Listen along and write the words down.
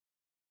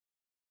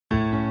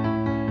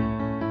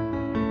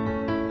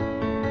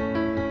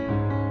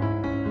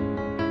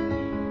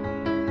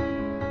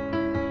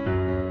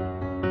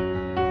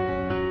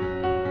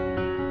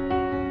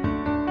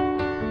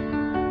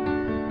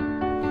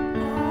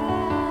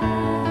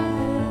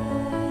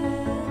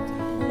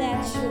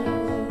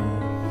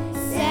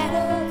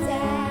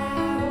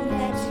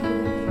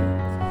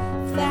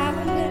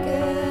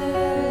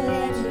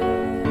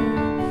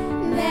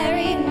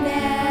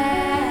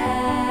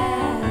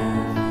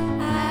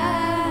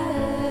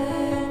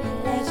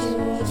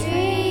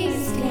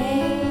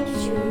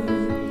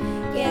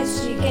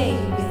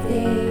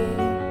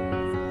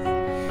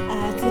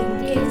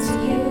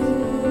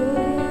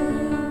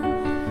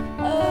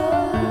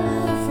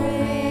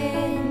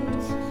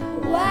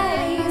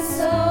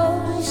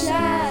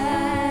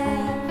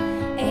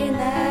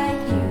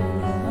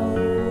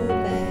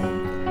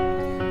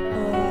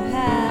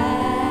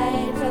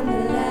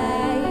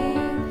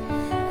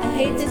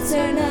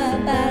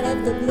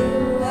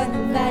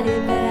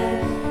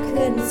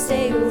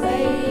stay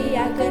away.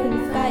 I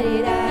couldn't fight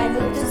it. I'd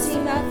hope to see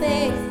my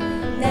face,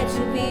 that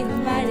you'd be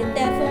reminded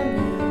that for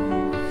me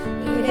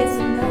it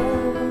isn't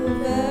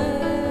over.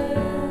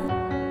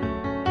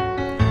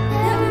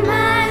 Never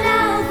mind,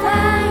 I'll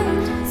find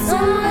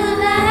someone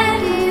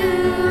like you.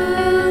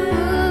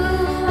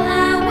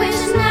 I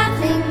wish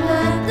nothing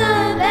but the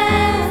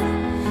best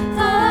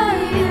for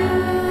you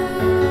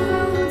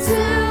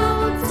too.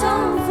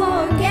 Don't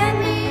forget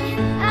me,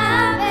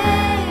 I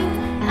beg.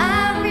 I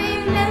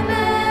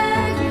remember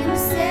you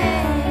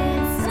said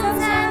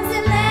sometimes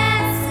it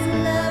lasts in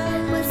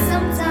love, but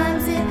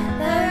sometimes it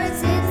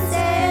hurts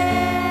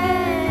instead.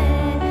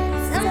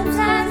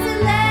 Sometimes it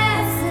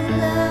lasts in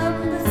love,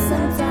 but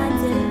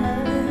sometimes it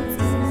hurts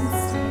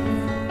instead.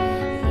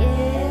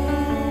 Yeah.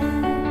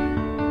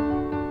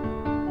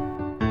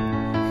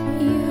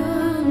 You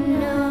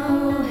know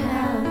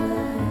how the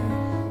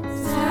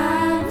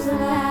time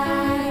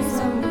flies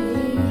on me.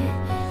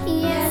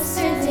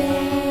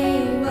 Yesterday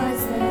was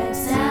the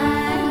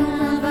time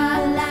of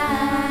our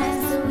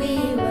lives. We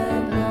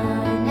were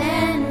born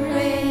and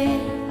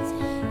raised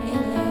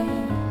in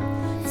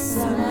a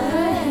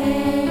summer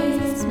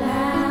haze,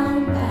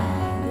 bound by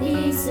the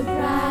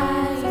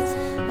surprise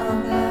of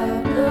our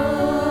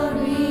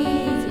glory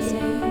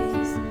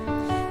days.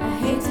 I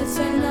hate to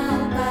turn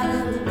up out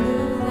of the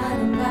blue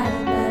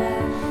uninvited, but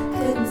I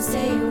couldn't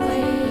stay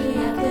away.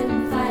 I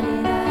couldn't fight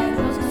it. I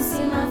hope to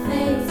see my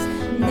face,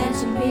 and that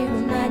should be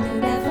reminded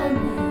that for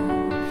me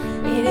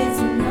it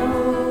isn't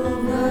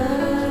over.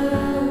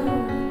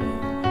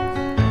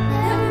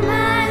 Never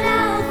mind,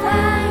 I'll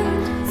find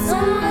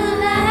someone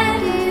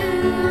like you.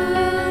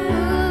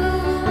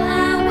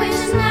 I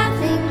wish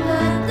nothing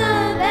but the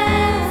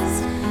best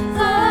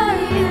for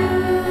you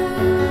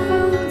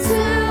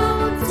too.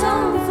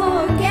 Don't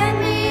forget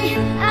me,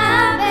 I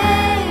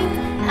beg.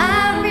 I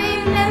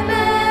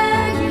remember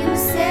you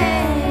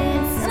said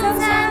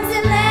sometimes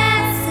it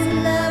lasts in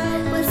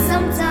love, but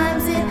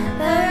sometimes it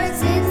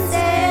hurts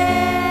instead.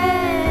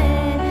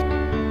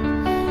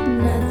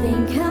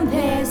 Nothing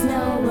compares,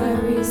 no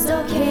worries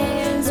or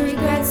cares,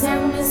 regrets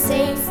and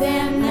mistakes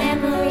and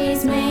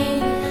memories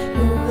made.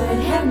 Who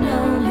would have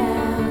known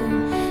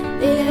how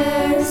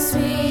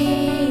bittersweet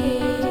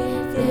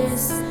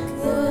this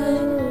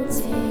would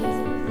take?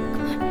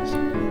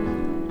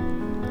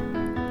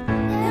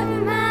 Never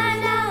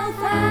mind, I'll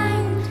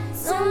find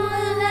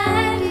someone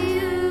like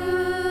you.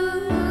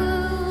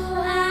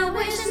 I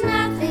wish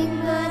nothing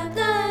but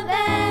the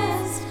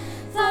best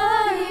for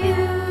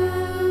you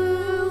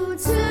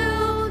too.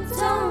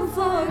 Don't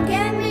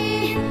forget me,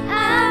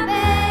 I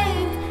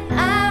beg.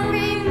 I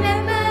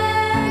remember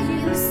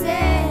you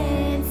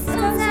said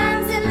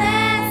sometimes it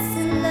lasts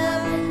in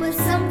love, but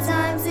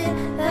sometimes it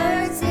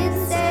hurts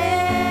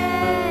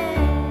instead.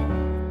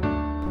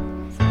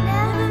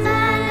 Never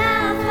mind,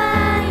 I'll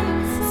find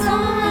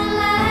someone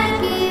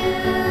like you.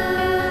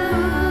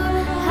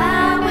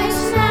 I wish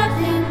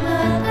nothing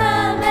but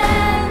the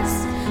best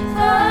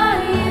for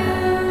you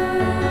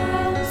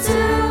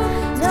too.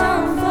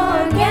 Don't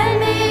forget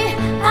me,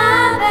 I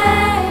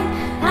beg.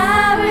 I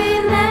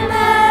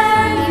remember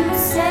you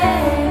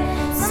said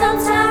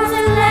sometimes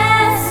it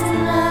lasts in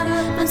love,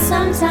 but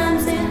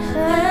sometimes it